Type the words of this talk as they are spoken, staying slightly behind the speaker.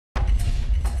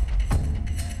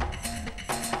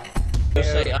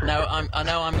Jose,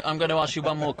 I'm going to ask you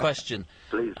one more question.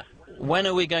 Please. When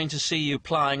are we going to see you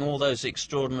plying all those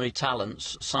extraordinary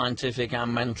talents, scientific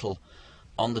and mental,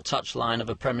 on the touchline of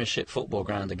a Premiership football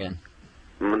ground again?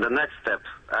 The next step.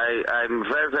 I'm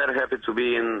very, very happy to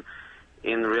be in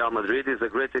Real Madrid. It's a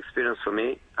great experience for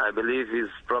me. I believe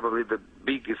it's probably the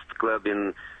biggest club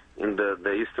in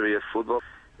the history of football.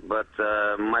 But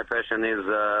my passion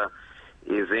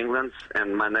is England,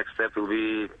 and my next step will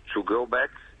be to go back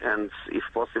and, if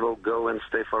possible, go and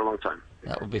stay for a long time.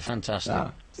 That would be fantastic.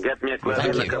 Ah. Get me a club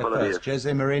in a couple of years.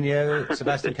 Jose Mourinho,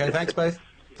 Sebastian Coe, thanks both.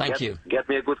 Thank you. Get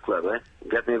me a good club, eh?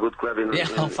 Get me a good club in. Yeah,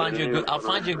 I'll find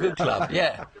you a good club.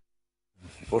 Yeah.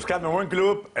 Buscadme un buen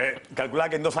club, calculad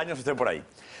que en 2 años esté por ahí.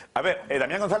 A ver,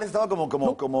 Damían González estaba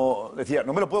como decía,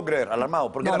 no me lo puedo creer,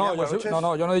 alarmado. ¿Por qué, Damían, buenas noches?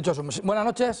 No, yo no he dicho eso. Buenas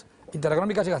noches,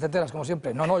 intereconómicas y gaceteras, como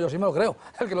siempre. No, yo sí me lo creo.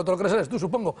 El que no te lo crees eres tú,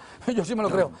 supongo. Yo sí me lo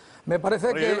creo. Me parece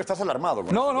que... Yo creo que estás alarmado.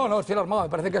 No, estoy alarmado. Me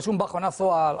parece que es un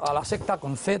bajonazo a la secta,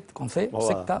 con C,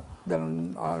 secta,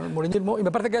 al mourinhismo. Y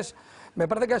me parece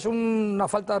que es una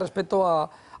falta de respeto a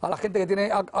la gente que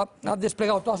ha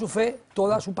desplegado toda su fe,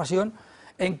 toda su pasión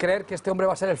en creer que este hombre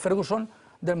va a ser el Ferguson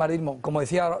del madridismo, como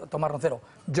decía Tomás Roncero.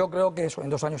 Yo creo que eso en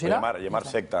 2 años irá. Llamar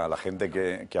secta a la gente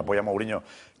que apoya a Mourinho,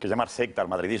 que llamar secta al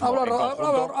madridismo. Hablo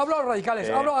a los radicales,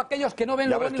 hablo a aquellos que no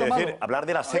ven lo bueno y lo malo. Hablar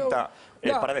de la secta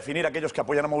para definir a aquellos que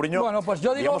apoyan a Mourinho, bueno, pues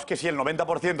yo digo, digamos que si el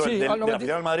 90% de la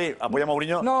afición del Madrid apoya a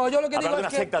Mourinho, no, yo lo que hablar digo de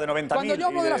una secta de 90.000... Cuando yo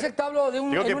hablo de la secta hablo de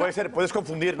un... Digo que puedes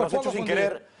confundir, lo has hecho sin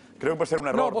querer, creo que puede ser un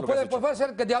error. No, pues puede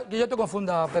ser que yo te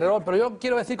confunda, pero yo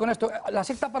quiero decir con esto, la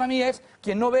secta para mí es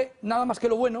quien no ve nada más que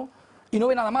lo bueno y no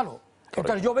ve nada malo.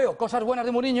 Entonces yo veo cosas buenas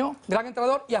de Mourinho, gran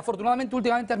entrenador, y afortunadamente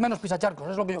últimamente es menos pisacharcos,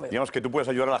 es lo que yo veo. Digamos que tú puedes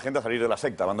ayudar a la gente a salir de la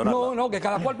secta, abandonarla. No, que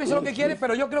cada cual piense lo que quiere,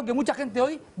 pero yo creo que mucha gente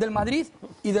hoy del Madrid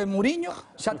y del Mourinho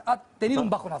ha tenido un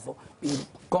bajonazo. Y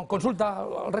consulta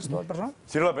al resto del personal.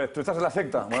 Siro López, ¿tú estás en la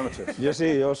secta? Buenas noches. Yo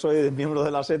sí, yo soy miembro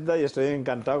de la secta y estoy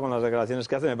encantado con las declaraciones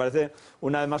que hace. Me parece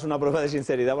una vez más una prueba de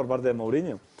sinceridad por parte de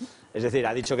Mourinho. Es decir,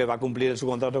 ha dicho que va a cumplir su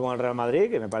contrato con el Real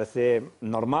Madrid, que me parece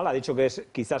normal. Ha dicho que es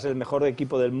quizás el mejor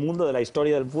equipo del mundo, de la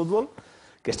historia del fútbol,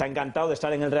 que está encantado de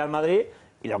estar en el Real Madrid.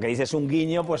 Y lo que dice es un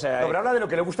guiño, pues... pero habla de lo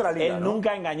que le gusta a la Liga, Él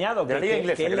nunca ha engañado. De la Liga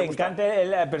inglesa, que él le encante...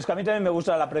 pero es que a mí también me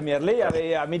gusta la Premier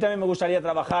League, a mí también me gustaría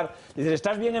trabajar. Dices,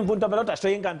 ¿estás bien en punto pelota?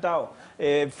 Estoy encantado.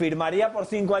 Firmaría por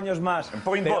 5 años más. En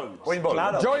point ball.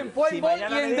 Claro. Yo en point ball y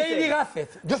en Daily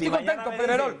Gazette. Yo estoy contento,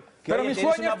 Pedrerol. Pero mi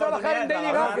sueño es trabajar en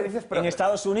Daily Gazette. En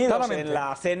Estados Unidos, Claramente. en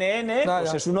la CNN,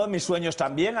 pues es uno de mis sueños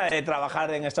también,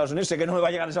 trabajar en Estados Unidos. Sé que no me va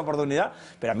a llegar esa oportunidad,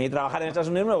 pero a mí trabajar en Estados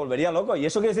Unidos me volvería loco. ¿Y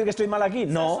eso quiere decir que estoy mal aquí?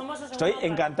 No, estoy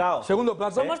encantado. Segundo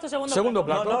plato. Somos tu segundo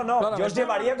plato. No, yo os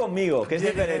llevaría conmigo, que es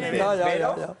diferente.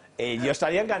 Pero yo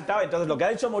estaría encantado. Entonces, lo que ha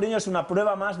dicho Mourinho es una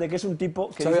prueba más de que es un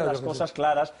tipo que dice las cosas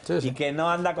claras y que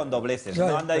no anda con dobleces,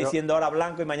 no anda diciendo ahora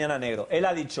blanco y mañana negro. Él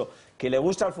ha dicho que le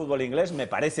gusta el fútbol inglés, me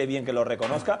parece bien que lo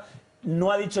reconozca.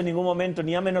 No ha dicho en ningún momento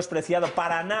ni ha menospreciado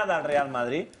para nada al Real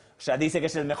Madrid. O sea, dice que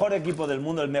es el mejor equipo del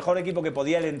mundo, el mejor equipo que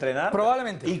podía él entrenar.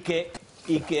 Probablemente. Y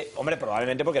que hombre,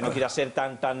 probablemente porque no quiera ser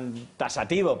tan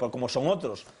tasativo como son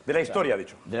otros. De la historia, ha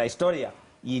dicho. De la historia.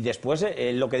 Y después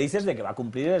lo que dice es de que va a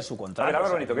cumplir su contrato. A ver,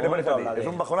 Alvaro, Benito, ¿qué te parece a ti? ¿Es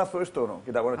un bajonazo esto o no?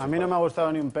 A mí no me ha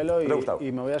gustado ni un pelo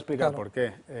y me voy a explicar por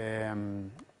qué.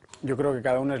 Yo creo que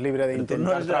cada uno es libre de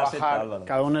intentar trabajar.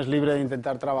 Cada uno es libre de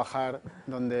intentar trabajar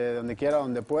donde quiera,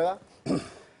 donde pueda.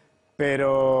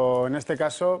 Pero en este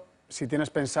caso, si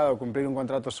tienes pensado cumplir un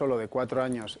contrato solo de 4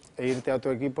 años e irte a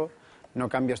otro equipo, no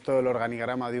cambies todo el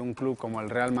organigrama de un club como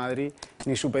el Real Madrid,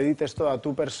 ni supedites todo a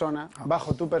tu persona,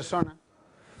 bajo tu persona.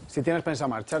 Si tienes pensado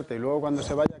marcharte y luego cuando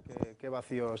se vaya, ¿qué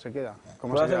vacío se queda?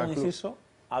 ¿Cómo se queda el club? ¿Puedo hacer un inciso,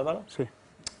 Álvaro? Sí.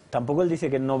 Tampoco él dice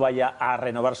que no vaya a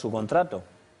renovar su contrato.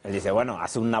 Él dice, bueno,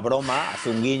 hace una broma, hace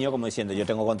un guiño, como diciendo, yo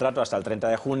tengo contrato hasta el 30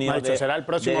 de junio. Será el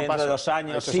próximo paso. De 2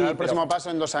 años. Será el próximo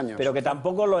paso en 2 años. Pero que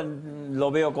tampoco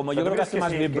lo veo como... Yo creo que hace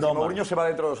más bien broma. Si Mourinho se va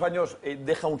dentro de 2 años,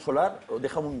 ¿deja un solar o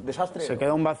deja un desastre? Se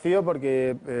queda un vacío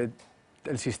porque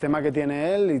el sistema que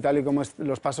tiene él y tal y como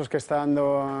los pasos que está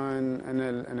dando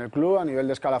en el club, a nivel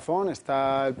de escalafón,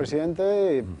 está el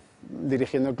presidente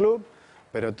dirigiendo el club,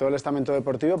 pero todo el estamento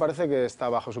deportivo parece que está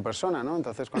bajo su persona, ¿no?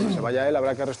 Entonces, cuando se vaya él,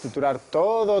 habrá que reestructurar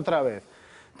todo otra vez.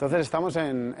 Entonces, estamos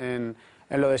en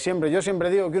lo de siempre. Yo siempre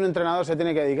digo que un entrenador se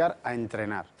tiene que dedicar a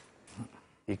entrenar.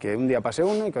 Y que un día pase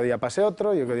uno, y que otro día pase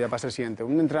otro, y que otro día pase el siguiente.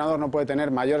 Un entrenador no puede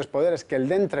tener mayores poderes que el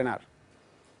de entrenar.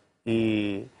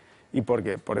 Y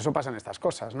por eso pasan estas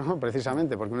cosas, ¿no?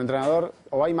 Precisamente, porque un entrenador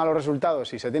o hay malos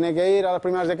resultados y se tiene que ir a las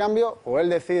primeras de cambio, o él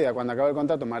decide, cuando acabe el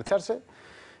contrato, marcharse.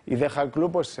 y deja el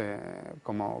club pues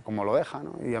como lo deja,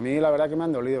 ¿no? Y a mí la verdad que me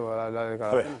han dolido la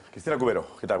declaración. A ver, Cristina Cubero,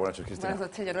 ¿qué tal? Buenas noches, Cristina. Buenas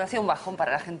noches. Yo creo que ha sido un bajón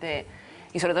para la gente,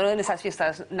 y sobre todo en esas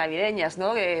fiestas navideñas,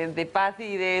 ¿no? De paz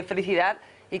y de felicidad,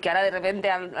 y que ahora de repente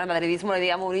al madridismo le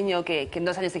diga a Mourinho que en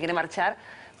 2 años se quiere marchar.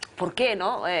 ¿Por qué,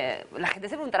 no? La gente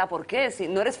se preguntará por qué. Si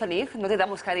no eres feliz, no te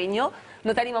damos cariño,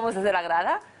 no te animamos desde la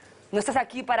grada, no estás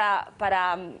aquí para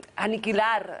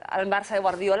aniquilar al Barça de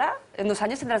Guardiola. En 2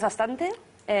 años tendrás bastante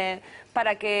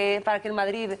para que el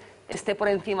Madrid esté por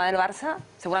encima del Barça.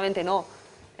 Seguramente no.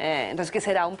 Entonces, ¿qué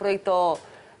será? ¿Un proyecto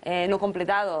no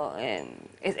completado?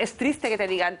 Es triste que te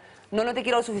digan, no te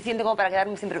quiero lo suficiente como para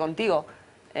quedarme siempre contigo.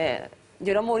 Yo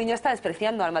creo que Mourinho está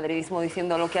despreciando al madridismo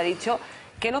diciendo lo que ha dicho,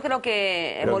 que no creo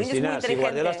que pero Mourinho Cristina, es muy inteligente. Si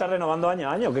Guardiola está renovando año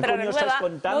a año, ¿qué coño estáis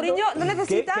contando? Mourinho no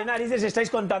necesita... ¿Qué narices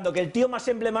estáis contando? Que el tío más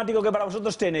emblemático que para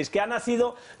vosotros tenéis, que ha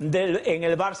nacido en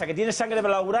el Barça, que tiene sangre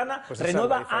blaugrana, pues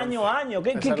renueva año a año.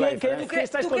 ¿Qué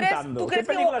estáis contando? ¿Qué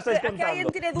película estáis contando? ¿Que alguien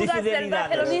tiene dudas del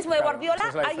barcelonismo de Guardiola?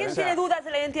 ¿Alguien tiene dudas de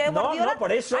la identidad de Guardiola? No,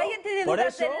 por eso. ¿Alguien tiene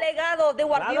dudas del legado de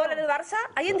Guardiola en el Barça?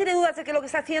 ¿Alguien tiene dudas de que lo que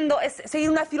está haciendo es seguir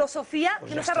una filosofía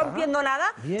que no está rompiendo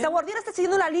nada? O sea, Guardiola está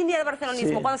siguiendo una línea del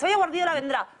barcelonismo. Cuando se vaya Guardiola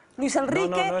vendrá Luis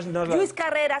Enrique, Luis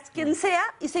Carreras, quien sea,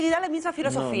 y seguirá la misma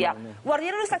filosofía.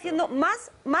 Guardiola no está haciendo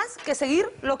más que seguir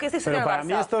lo que es historia del Barça. Pero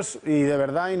para mí esto es, y de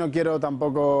verdad, y no quiero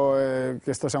tampoco que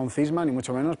esto sea un cisma, ni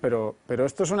mucho menos, pero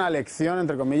esto es una lección,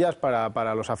 entre comillas,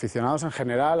 para los aficionados en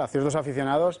general, a ciertos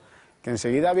aficionados, que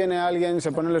enseguida viene alguien,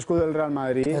 se pone el escudo del Real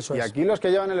Madrid, y aquí los que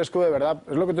llevan el escudo de verdad,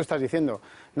 es lo que tú estás diciendo.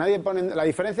 La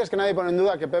diferencia es que nadie pone en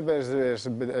duda que Pep es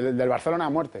del Barcelona a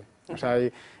muerte. O sea,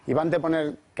 y van a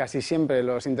poner casi siempre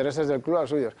los intereses del club a los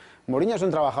suyos. Mourinho es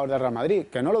un trabajador del Real Madrid,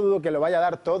 que no lo dudo que lo vaya a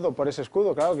dar todo por ese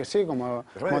escudo, claro que sí, como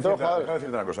todos los jugadores. Déjame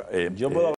decirte una cosa. Yo puedo